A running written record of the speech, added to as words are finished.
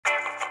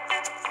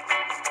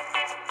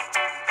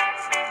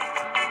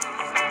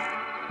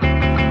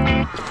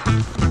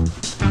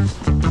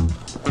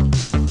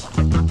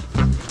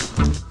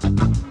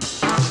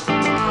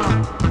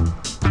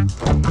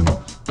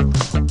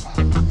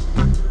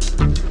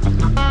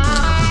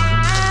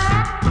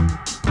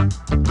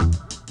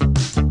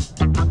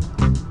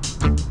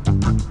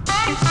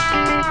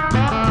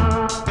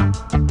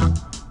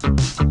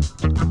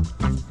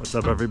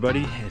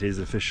everybody, it is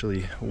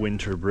officially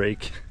winter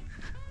break.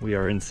 We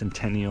are in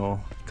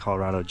Centennial,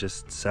 Colorado,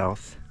 just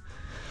south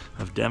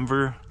of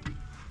Denver,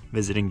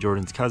 visiting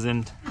Jordan's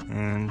cousin,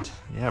 and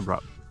yeah,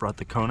 brought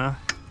the Kona.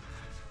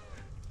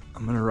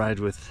 I'm gonna ride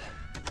with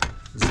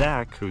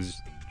Zach, who's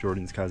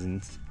Jordan's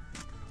cousin's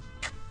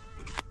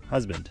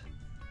husband,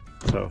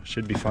 so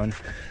should be fun.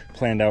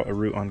 Planned out a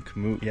route on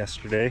Komoot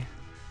yesterday,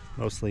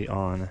 mostly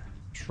on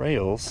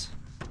trails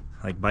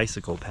like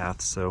bicycle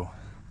paths, so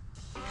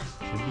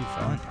should be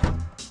fun.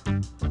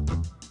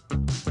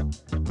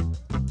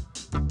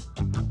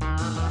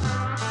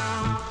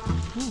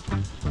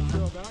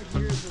 So about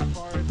here as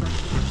far as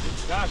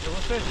gosh,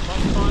 what's this?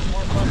 Much fun,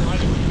 more fun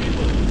riding with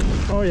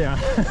people. Oh yeah.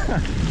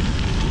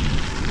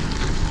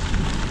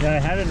 Yeah, I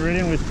haven't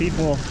ridden with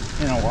people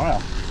in a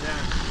while. Yeah.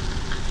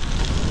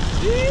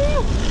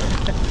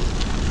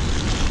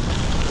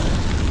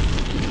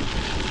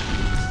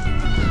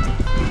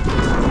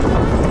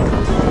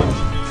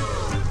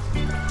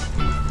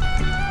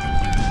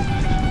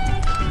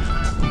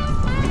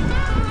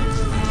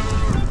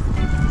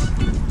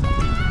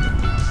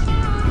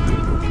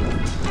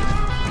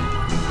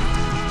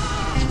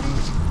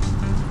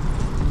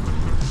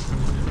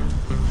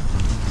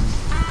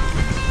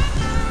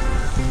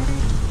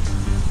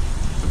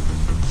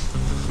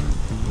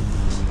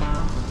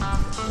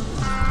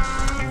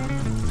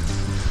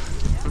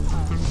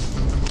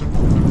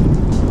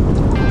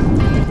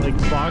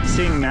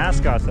 Boxing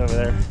mascots over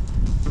there.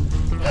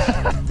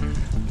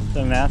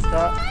 The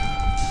mascot.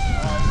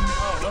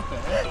 Oh, what the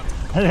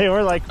heck? They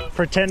were like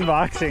pretend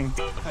boxing.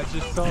 I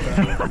just saw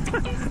that.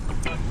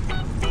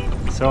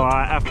 So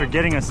after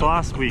getting us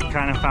lost, we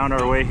kind of found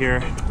our way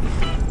here.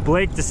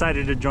 Blake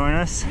decided to join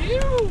us. Ew,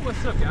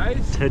 what's up,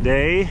 guys?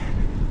 Today.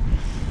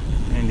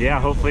 And yeah,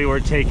 hopefully we're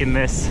taking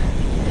this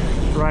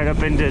right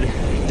up into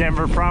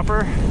Denver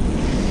proper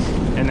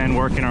and then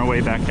working our way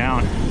back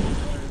down.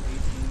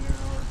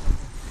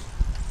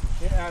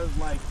 It has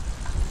like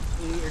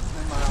 8 or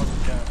 10 miles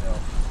of downhill.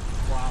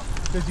 Wow.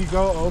 Because you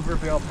go over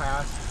Vail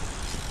Pass,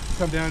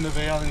 come down to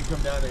Vail, and you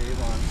come down to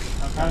Avon.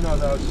 Okay. I don't know if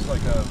that was just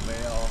like a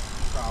Vail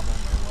problem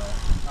or what.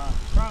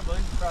 Probably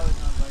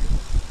sounds like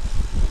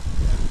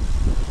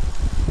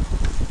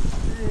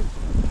it.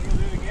 You gonna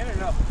do it again or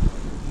no?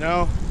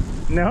 No.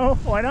 No?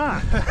 Why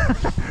not?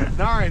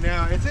 Not right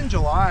now. It's in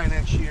July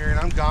next year, and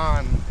I'm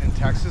gone in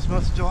Texas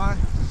most of July.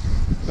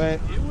 But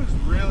it was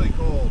really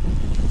cold.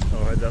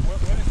 Oh, heads up.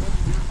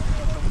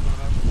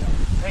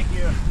 Thank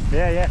you.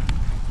 Yeah.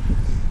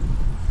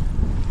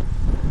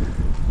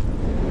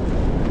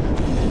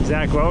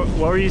 Zach, what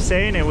were you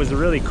saying? It was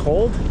really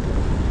cold?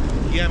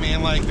 Yeah,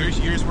 man, like there's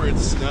years where it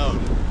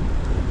snowed.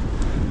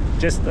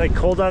 Just like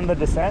cold on the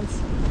descents,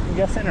 I'm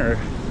guessing, or?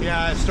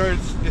 Yeah, it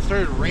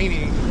started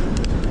raining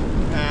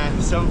at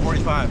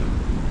 7:45.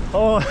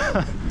 Oh,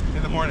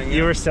 in the morning. Yeah.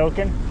 You were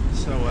soaking?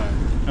 So wet.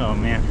 Oh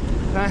man.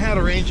 And I had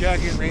a rain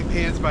jacket and rain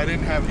pants, but I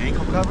didn't have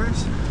ankle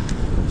covers.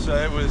 So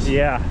it was...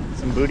 Yeah,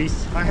 some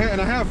booties. I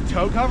have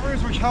toe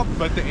covers, which helped,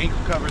 but the ankle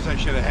covers I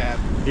should have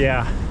had.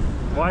 Yeah.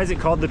 Why is it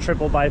called the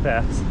triple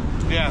bypass?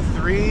 Yeah,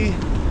 three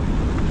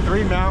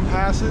mountain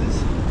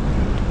passes.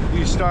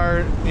 You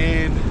start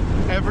in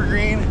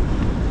Evergreen,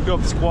 go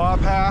up Squaw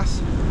Pass,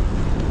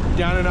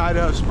 down in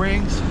Idaho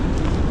Springs,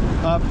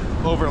 up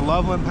over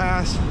Loveland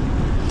Pass,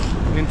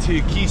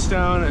 into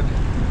Keystone, and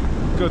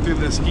go through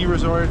the ski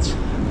resorts,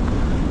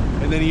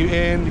 and then you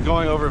end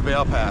going over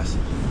Vail Pass.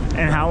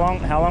 And how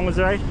long was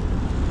the ride?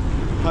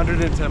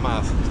 110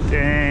 miles.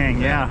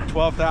 Dang, yeah.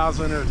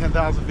 12,000 or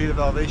 10,000 feet of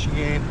elevation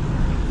gain.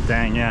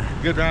 Dang, yeah.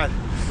 Good ride.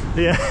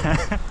 Yeah.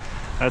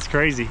 That's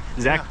crazy.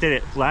 Zach did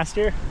it last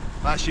year?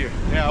 Last year.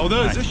 Yeah,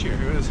 although Nice. it was this year.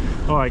 It was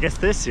Oh, I guess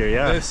this year,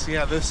 yeah. this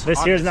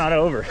This year's not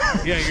over.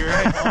 Yeah, you're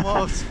right.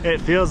 Almost.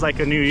 It feels like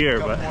a new year, A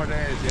couple but more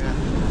days, yeah.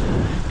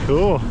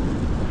 cool.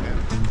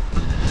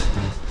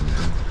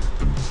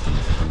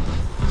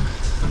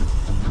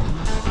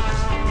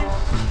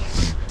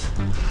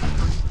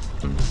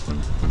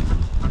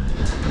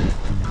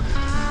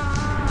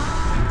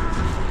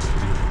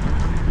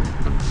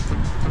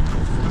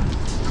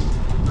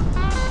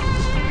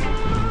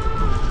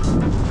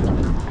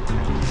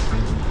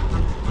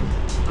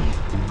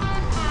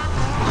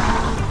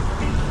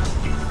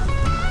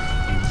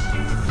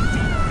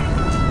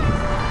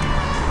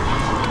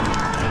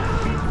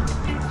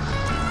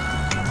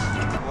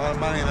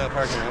 Money in that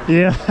parking lot.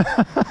 Yeah.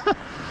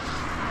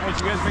 Hey,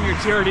 did you guys bring your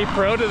TRD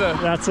Pro to the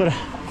That's what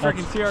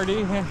freaking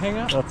TRD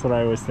hangout? That's what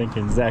I was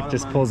thinking. Zach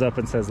just pulls up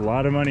and says a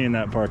lot of money in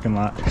that parking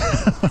lot.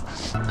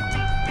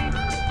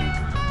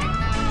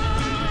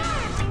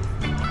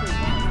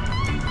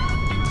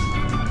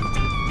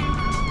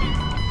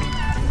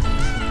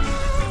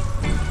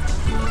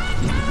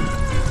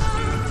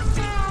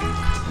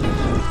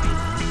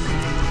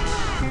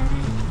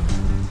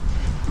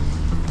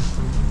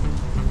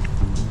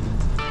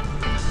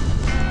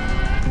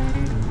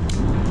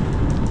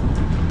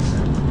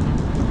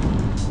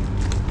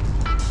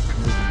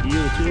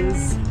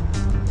 Is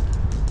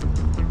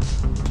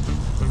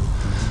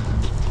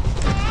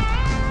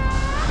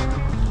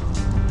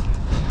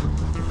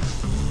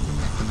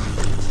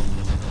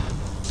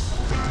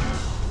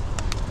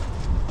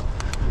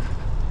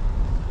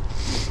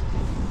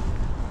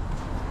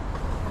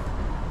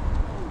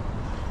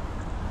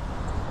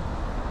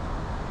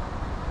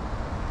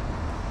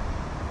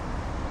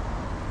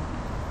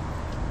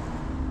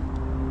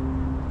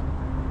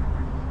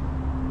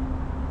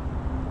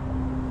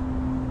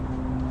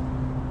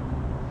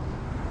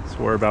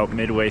We're about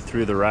midway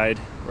through the ride.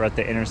 We're at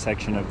the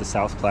intersection of the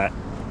South Platte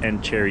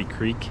and Cherry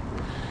Creek.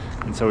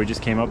 And so we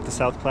just came up the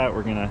South Platte.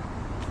 We're gonna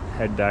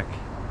head back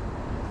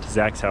to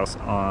Zach's house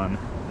on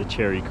the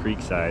Cherry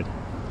Creek side.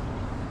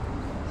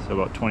 So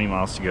about 20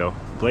 miles to go.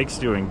 Blake's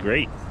doing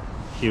great.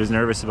 He was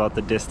nervous about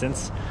the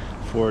distance,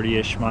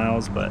 40-ish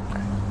miles, but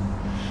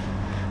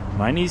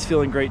my knee's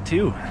feeling great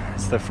too.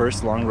 It's the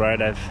first long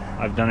ride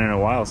I've done in a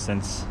while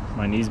since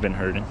my knee's been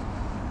hurting.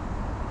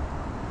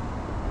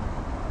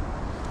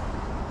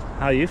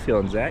 How you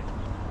feeling, Zach?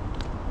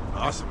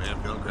 Awesome,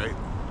 man. Feeling great.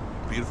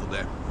 Beautiful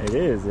day. It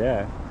is,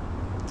 yeah.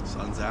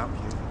 Sun's out.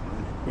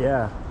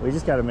 Yeah, we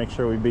just got to make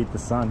sure we beat the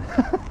sun.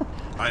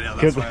 I know,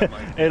 that's why I'm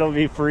like... It'll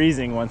be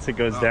freezing once it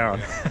goes down.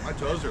 Yeah. My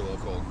toes are a little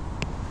cold.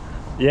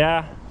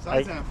 Yeah.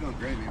 Besides that, I'm feeling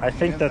great. I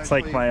think that's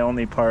actually, like my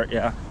only part,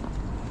 yeah.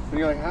 When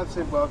you like have the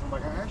same gloves, I'm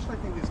like, I actually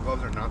think these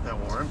gloves are not that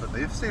warm, but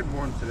they've stayed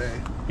warm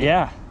today.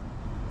 Yeah.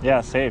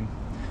 Yeah, same.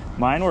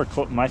 Mine were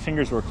my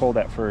fingers were cold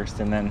at first,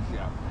 and then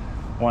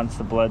once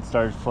the blood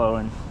started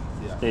flowing,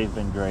 they've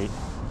been great.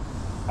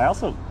 I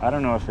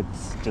don't know if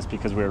it's just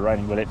because we were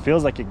riding, but it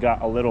feels like it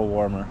got a little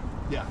warmer.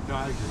 Yeah, no,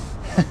 I agree.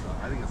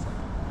 I think it's like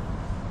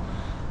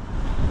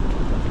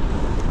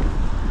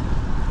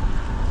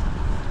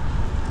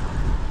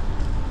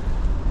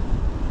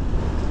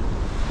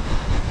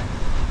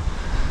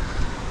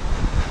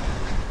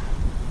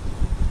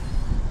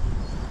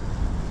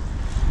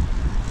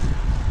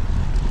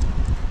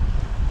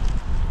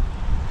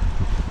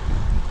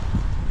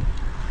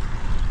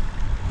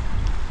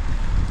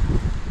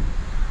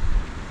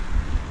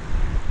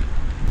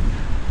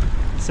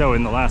So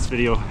in the last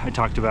video, I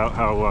talked about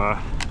how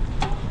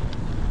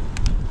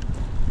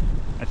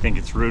I think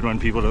it's rude when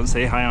people don't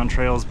say hi on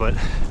trails, but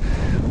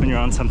when you're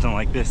on something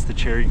like this, the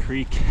Cherry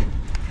Creek,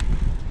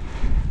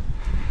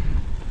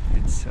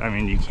 I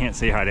mean, you can't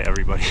say hi to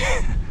everybody.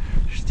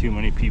 There's too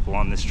many people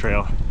on this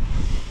trail.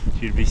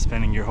 You'd be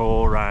spending your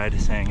whole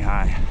ride saying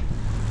hi.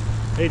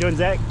 How you doing,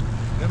 Zach?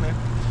 Good, man.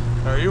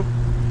 How are you?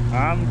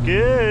 I'm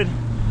good.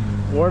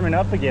 Warming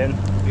up again.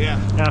 Yeah.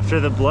 After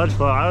the blood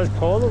flow, I was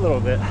cold a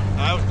little bit.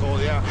 I was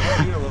cold, yeah.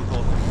 I was a little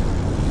cold.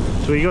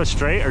 Should we go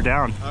straight or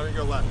down? I'm gonna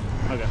go left.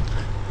 Okay.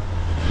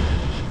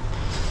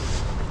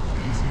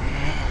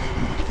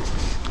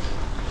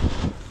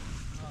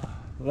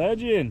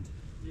 Legend.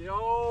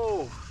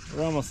 Yo.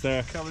 We're almost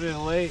there. Coming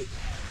in late.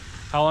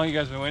 How long you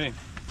guys been waiting?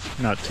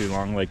 Not too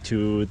long, like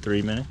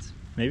 2-3 minutes,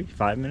 maybe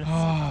 5 minutes.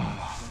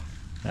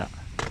 Yeah.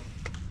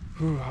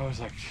 Whew, I was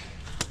like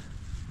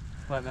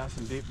letting out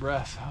some deep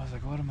breaths. I was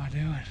like, what am I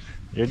doing?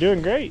 You're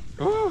doing great.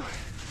 Woo.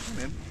 Hey,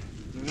 man.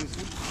 This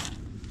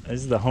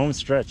is the home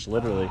stretch,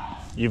 literally.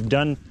 You've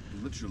done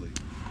literally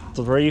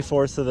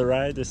 3/4 of the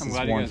ride. This I'm is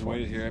glad you 1/4. guys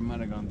waited here. I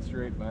might have gone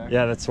straight back.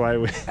 Yeah, that's why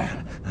we.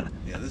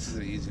 Yeah, this is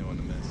an easy one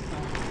to miss.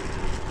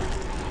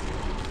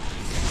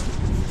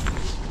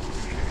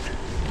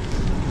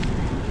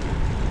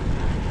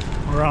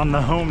 We're on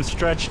the home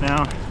stretch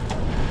now,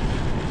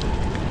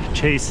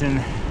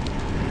 chasing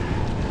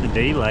the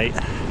daylight.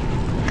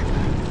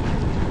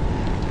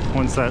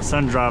 Once that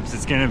sun drops,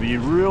 it's gonna be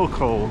real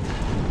cold.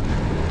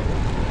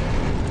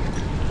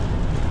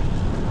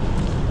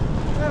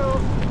 Hello.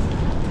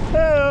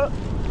 Hello.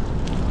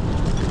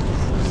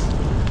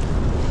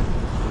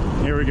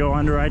 Here we go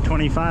under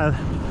I-25.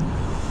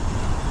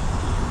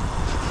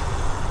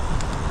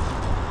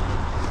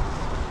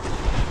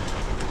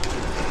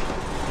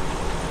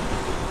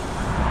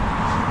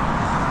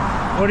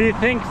 What do you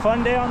think?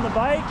 Fun day on the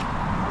bike?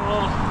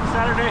 Well,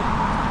 Saturday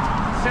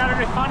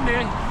fun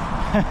day.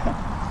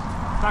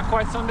 Not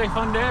quite Sunday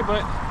fun day,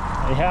 but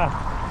Yeah.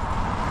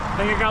 I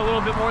think I got a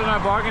little bit more than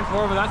I bargained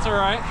for, but that's all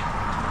right.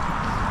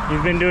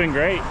 You've been doing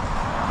great.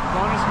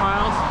 Bonus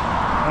miles.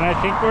 And I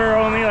think we're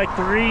only like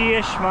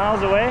 3-ish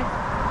miles away. 3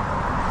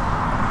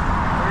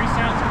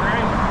 sounds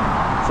great.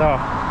 So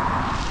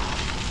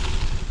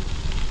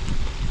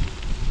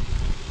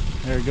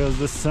there goes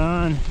the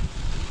sun.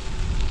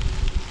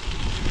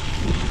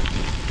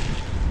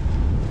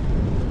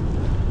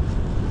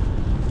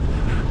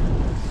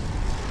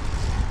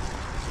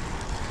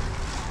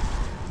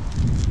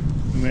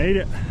 We made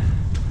it.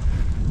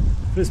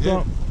 Fist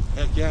bump.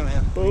 Heck yeah,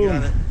 man. Boom. We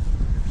got it.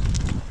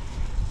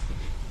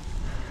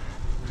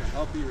 A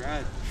healthy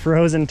ride.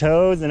 Frozen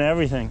toes and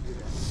everything.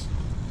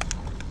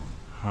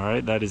 All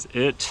right, that is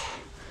it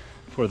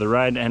for the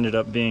ride. Ended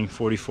up being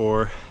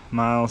 44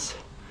 miles.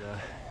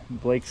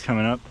 Blake's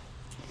coming up.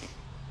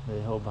 The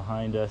hill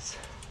behind us.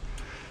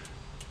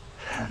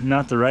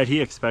 Not the ride he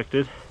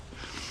expected,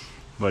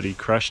 but he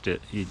crushed it.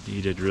 He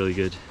did really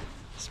good,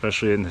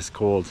 especially in this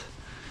cold.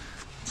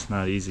 It's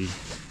not easy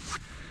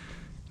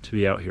to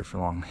be out here for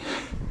long.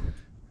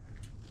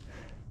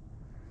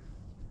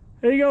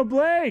 There you go,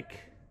 Blake.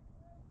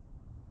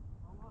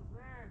 Almost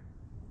there.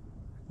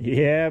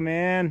 Yeah,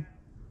 man.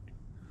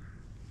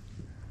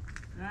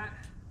 That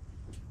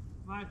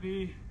might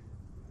be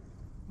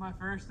my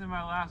first and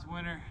my last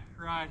winter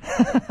ride. I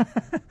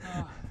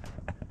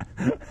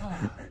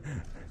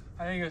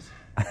think it's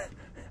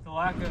the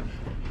lack of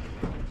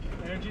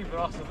energy, but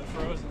also the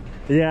frozen.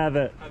 Yeah,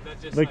 That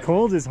just, the like,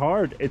 cold is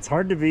hard. It's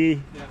hard to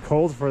be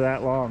cold for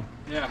that long.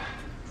 Yeah.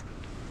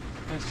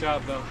 Nice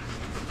job, though.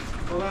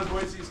 Hold on,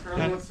 Boise.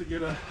 Scarlett wants to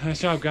get a Nice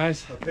job,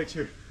 guys.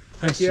 picture.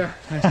 Nice job.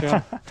 Nice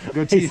job.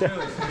 Go teeth. Feel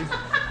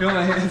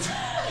my hands.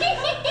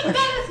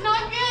 That is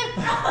not good.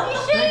 You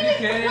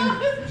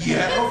should.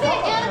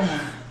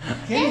 Yeah.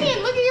 Canyon,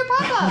 look at your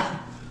papa.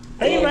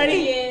 Hey,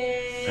 buddy.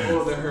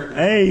 Oh, that hurt.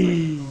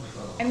 Hey.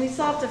 And we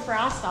still have to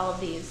frost all of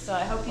these, so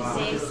I hope you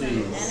save some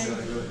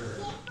energy.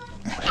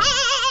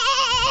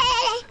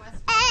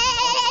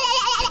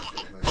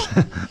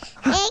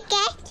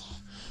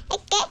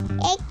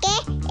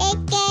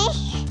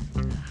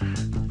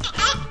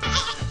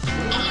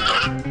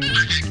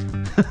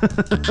 Ha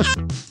ha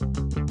ha.